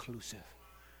Easter is inclusive.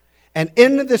 And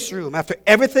in this room, after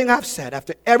everything I've said,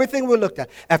 after everything we looked at,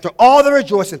 after all the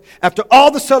rejoicing, after all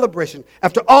the celebration,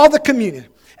 after all the communion,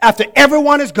 after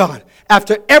everyone is gone,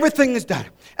 after everything is done,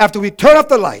 after we turn off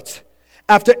the lights,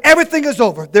 after everything is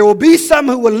over, there will be some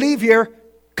who will leave here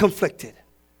conflicted.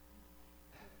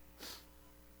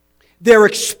 Their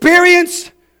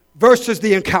experience versus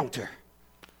the encounter.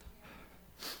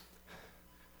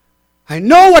 I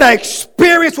know what I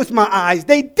experienced with my eyes.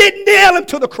 They didn't nail him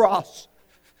to the cross.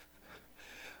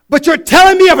 But you're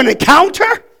telling me of an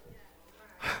encounter?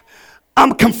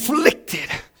 I'm conflicted.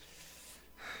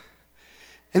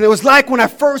 And it was like when I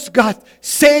first got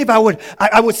saved, I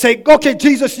would say, okay,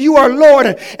 Jesus, you are Lord.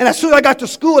 And as soon as I got to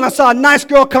school and I saw a nice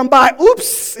girl come by,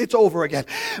 oops, it's over again.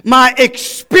 My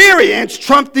experience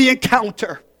trumped the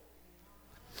encounter.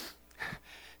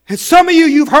 And some of you,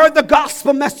 you've heard the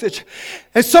gospel message.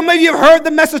 And some of you have heard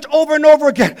the message over and over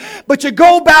again. But you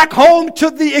go back home to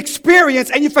the experience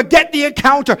and you forget the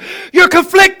encounter. You're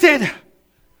conflicted.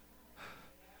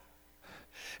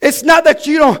 It's not that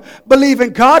you don't believe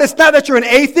in God. It's not that you're an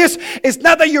atheist. It's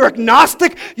not that you're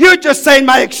agnostic. You're just saying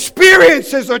my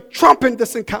experiences are trumping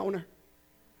this encounter.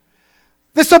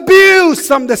 This abuse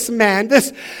from this man,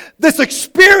 this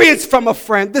experience from a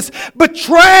friend, this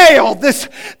betrayal, this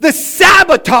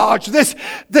sabotage, this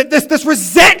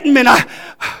resentment. I'm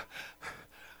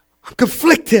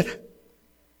conflicted.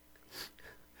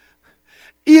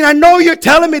 Ian, I know you're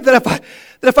telling me that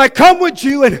if I come with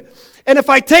you and if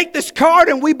I take this card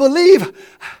and we believe,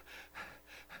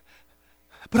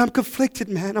 but I'm conflicted,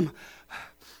 man.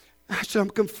 I'm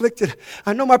conflicted.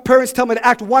 I know my parents tell me to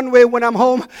act one way when I'm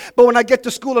home, but when I get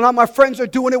to school and all my friends are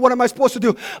doing it, what am I supposed to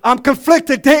do? I'm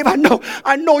conflicted, Dave. I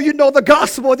know you know the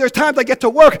gospel. There's times I get to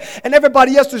work and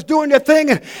everybody else is doing their thing,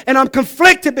 and I'm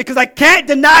conflicted because I can't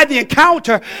deny the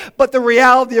encounter, but the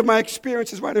reality of my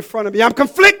experience is right in front of me. I'm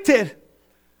conflicted.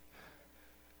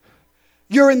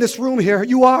 You're in this room here.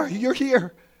 You're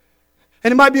here.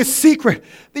 And it might be a secret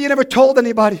that you never told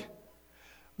anybody.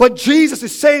 But Jesus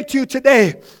is saying to you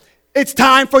today, it's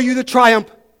time for you to triumph.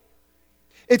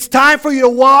 It's time for you to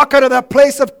walk out of that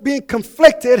place of being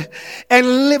conflicted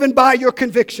and living by your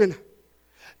conviction.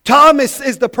 Thomas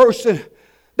is the person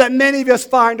that many of us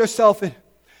find ourselves in.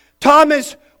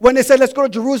 Thomas, when they said, let's go to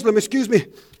Jerusalem,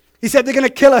 he said, they're going to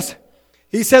kill us.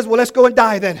 He says, well, let's go and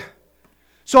die then.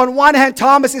 So on one hand,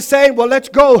 Thomas is saying, well, let's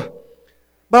go.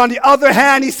 But on the other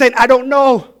hand, he's saying, I don't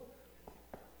know.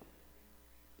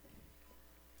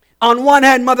 On one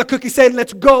hand, Mother Cookie's saying,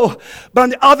 let's go. But on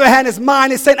the other hand, his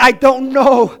mind is saying, I don't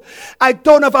know. I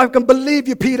don't know if I can believe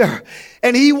you, Peter.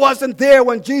 And he wasn't there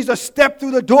when Jesus stepped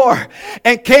through the door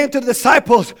and came to the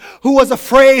disciples who was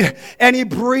afraid, and he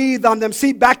breathed on them.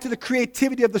 See, back to the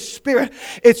creativity of the Spirit.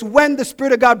 It's when the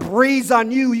Spirit of God breathes on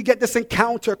you, you get this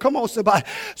encounter. Come on, somebody.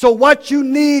 So what you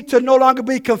need to no longer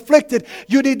be conflicted,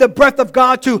 you need the breath of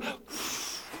God to...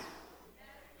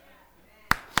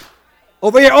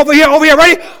 Over here,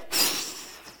 ready?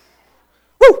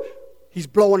 Woo! He's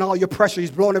blowing all your pressure.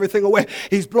 He's blowing everything away.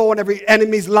 He's blowing every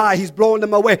enemy's lie. He's blowing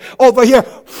them away. Over here.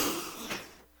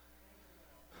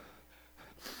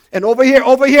 And over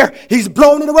here. He's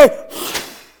blowing it away.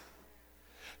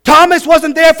 Thomas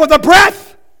wasn't there for the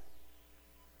breath.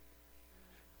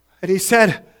 And he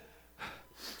said,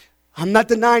 I'm not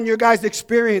denying your guys'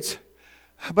 experience,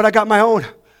 but I got my own.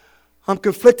 I'm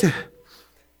conflicted.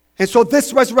 And so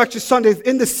this Resurrection Sunday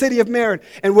in the city of Marion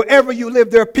and wherever you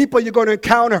live, there are people you're going to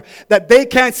encounter that they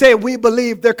can't say we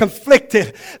believe. They're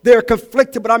conflicted. They're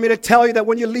conflicted. But I'm here to tell you that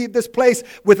when you leave this place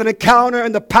with an encounter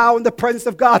and the power and the presence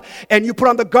of God and you put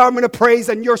on the garment of praise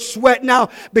and your sweat now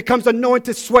becomes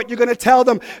anointed sweat, you're going to tell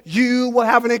them you will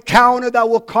have an encounter that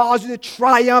will cause you to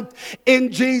triumph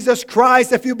in Jesus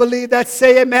Christ. If you believe that,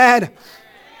 say amen.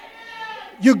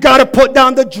 You got to put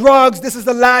down the drugs. This is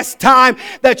the last time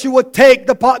that you would take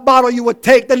the bottle. You would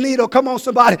take the needle. Come on,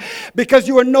 somebody. Because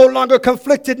you are no longer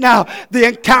conflicted now. The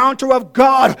encounter of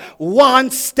God, one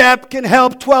step can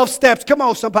help 12 steps. Come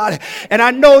on, somebody. And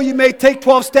I know you may take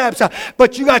 12 steps,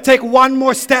 but you got to take one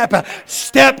more step.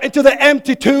 Step into the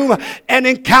empty tomb and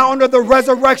encounter the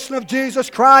resurrection of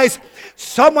Jesus Christ.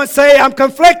 Someone say, I'm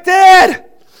conflicted.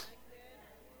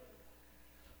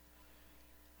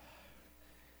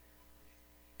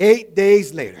 8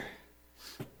 days later.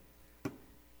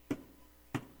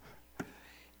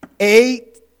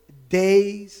 8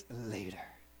 days later.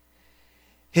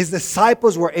 His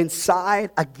disciples were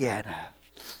inside again.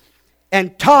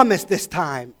 And Thomas this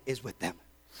time is with them.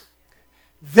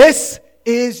 This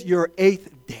is your 8th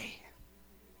day.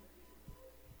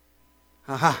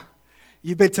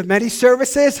 You've been to many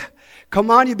services. Come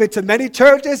on, you've been to many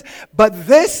churches, but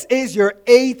this is your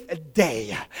 8th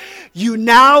day. You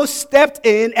now stepped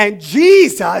in and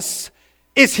Jesus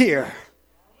is here.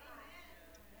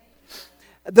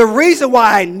 The reason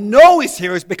why I know he's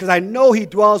here is because I know he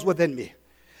dwells within me.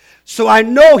 So I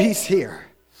know he's here.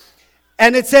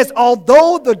 And it says,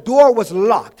 although the door was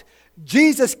locked,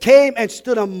 Jesus came and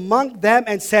stood among them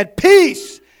and said,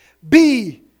 peace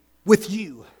be with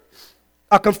you.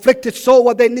 A conflicted soul,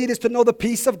 what they need is to know the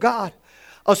peace of God.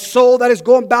 A soul that is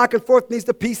going back and forth needs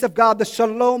the peace of God, the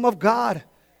shalom of God.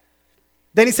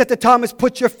 Then he said to Thomas,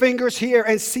 put your fingers here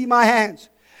and see my hands.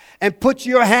 And put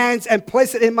your hands and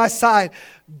place it in my side.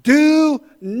 Do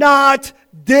not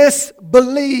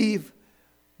disbelieve,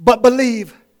 but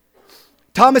believe.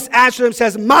 Thomas answered him and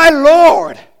says, my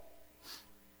Lord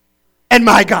and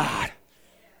my God.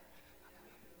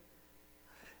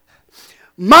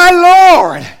 My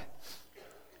Lord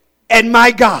and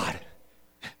my God.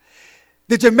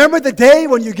 Did you remember the day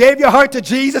when you gave your heart to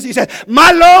Jesus? You said,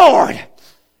 my Lord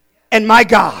and my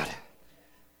God.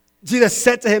 Jesus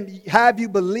said to him, have you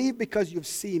believed because you've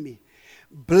seen me?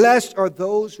 Blessed are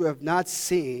those who have not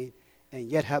seen and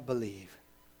yet have believed.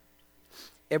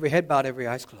 Every head bowed, every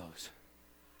eyes closed.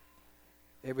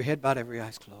 Every head bowed, every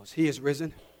eyes closed. He is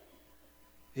risen.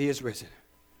 He is risen.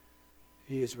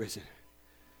 He is risen.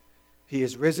 He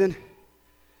is risen.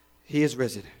 He is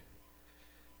risen.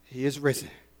 He is risen.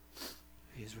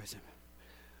 He is risen.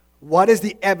 What is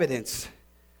the evidence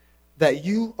that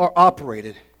you are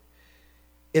operated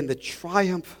in the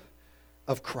triumph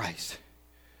of Christ?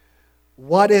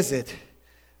 What is it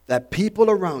that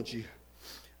people around you,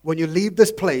 when you leave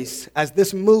this place, as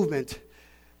this movement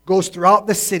goes throughout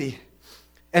the city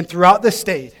and throughout the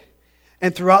state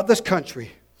and throughout this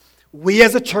country, we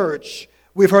as a church,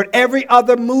 we've heard every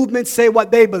other movement say what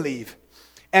they believe.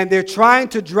 And they're trying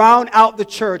to drown out the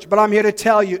church. But I'm here to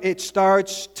tell you, it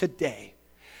starts today.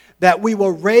 That we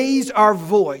will raise our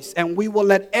voice and we will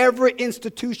let every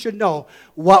institution know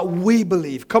what we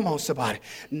believe. Come on, somebody.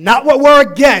 Not what we're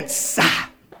against,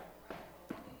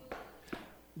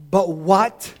 but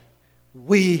what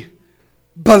we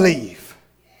believe.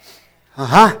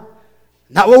 Not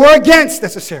what we're against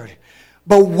necessarily,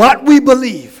 but what we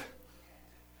believe.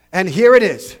 And here it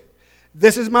is.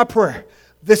 This is my prayer.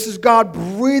 This is God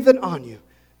breathing on you.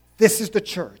 This is the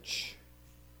church.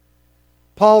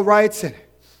 Paul writes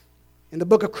in the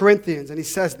book of Corinthians, and he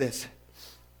says this.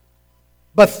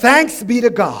 But thanks be to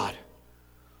God,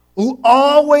 who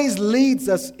always leads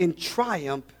us in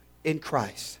triumph in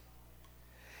Christ,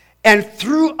 and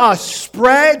through us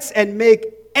spreads and make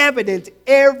evident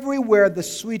everywhere the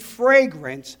sweet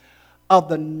fragrance of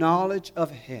the knowledge of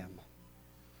him.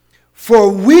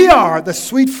 For we are the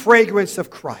sweet fragrance of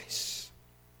Christ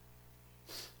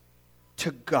to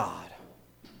God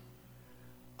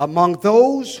among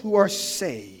those who are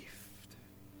saved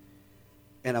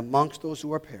and amongst those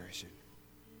who are perishing.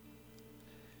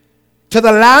 To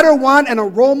the latter one, an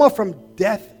aroma from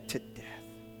death to death,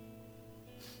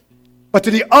 but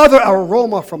to the other, an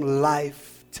aroma from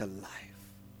life to life.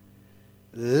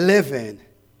 living,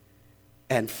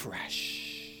 and fresh.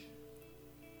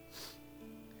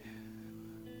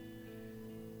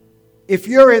 If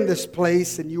you're in this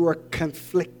place and you are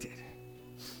conflicted,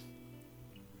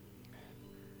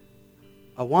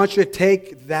 I want you to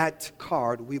take that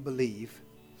card, we believe.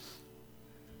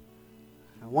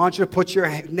 I want you to put your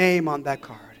name on that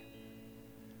card.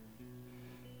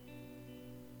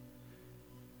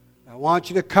 I want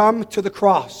you to come to the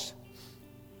cross.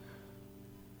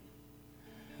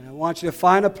 And I want you to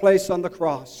find a place on the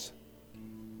cross.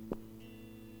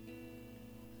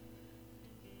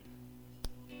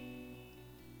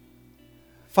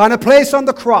 Find a place on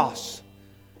the cross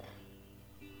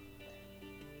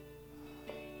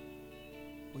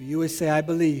where you would say, I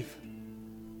believe.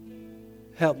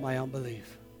 Help my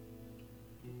unbelief.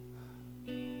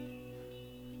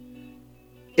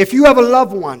 If you have a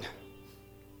loved one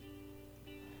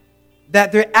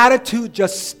that their attitude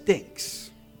just stinks,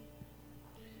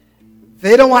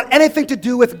 they don't want anything to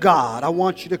do with God, I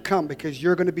want you to come, because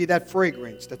you're going to be that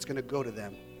fragrance that's going to go to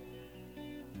them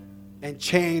and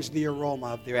change the aroma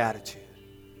of their attitude.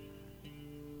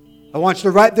 I want you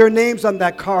to write their names on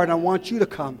that card, and I want you to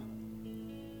come.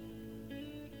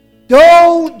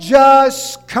 Don't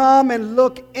just come and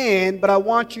look in, but I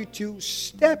want you to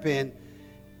step in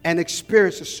and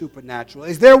experience the supernatural.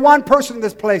 Is there one person in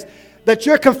this place that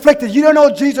you're conflicted? You don't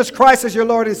know Jesus Christ as your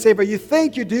Lord and Savior. You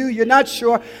think you do. You're not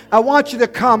sure. I want you to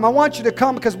come. I want you to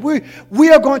come because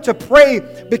we are going to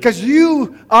pray, because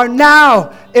you are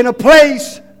now in a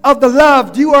place of the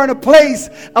loved. You are in a place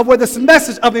of where this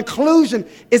message of inclusion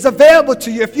is available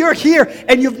to you. If you're here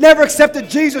and you've never accepted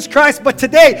Jesus Christ, but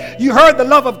today you heard the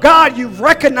love of God, you've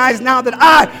recognized now that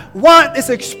I want this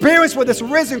experience with this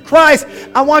risen Christ,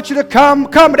 I want you to come.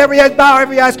 Come, with every head bow,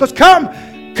 every eye closed. Come.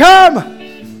 Come.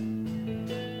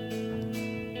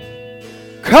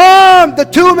 Come. The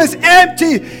tomb is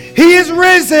empty. He is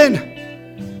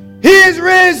risen. He is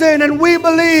risen, and we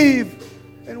believe.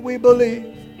 And we believe.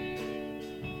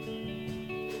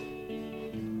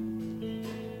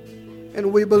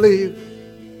 And we believe.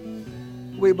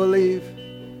 We believe.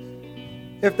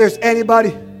 If there's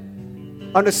anybody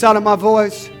on the sound of my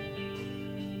voice, come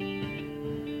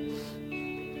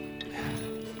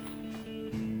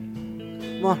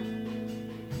on.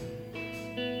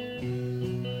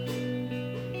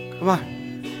 Come on.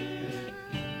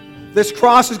 This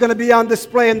cross is going to be on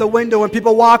display in the window when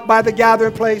people walk by the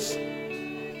gathering place.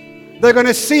 They're going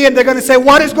to see and they're going to say,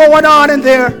 what is going on in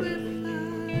there?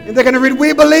 And they're going to read,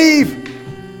 we believe.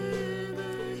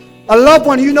 A loved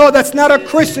one you know that's not a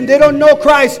Christian, they don't know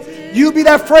Christ, you be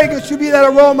that fragrance, you be that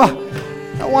aroma.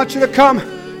 I want you to come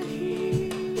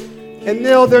and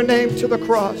nail their name to the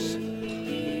cross.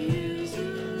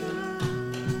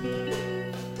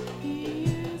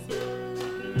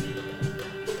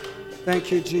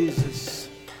 Thank you, Jesus.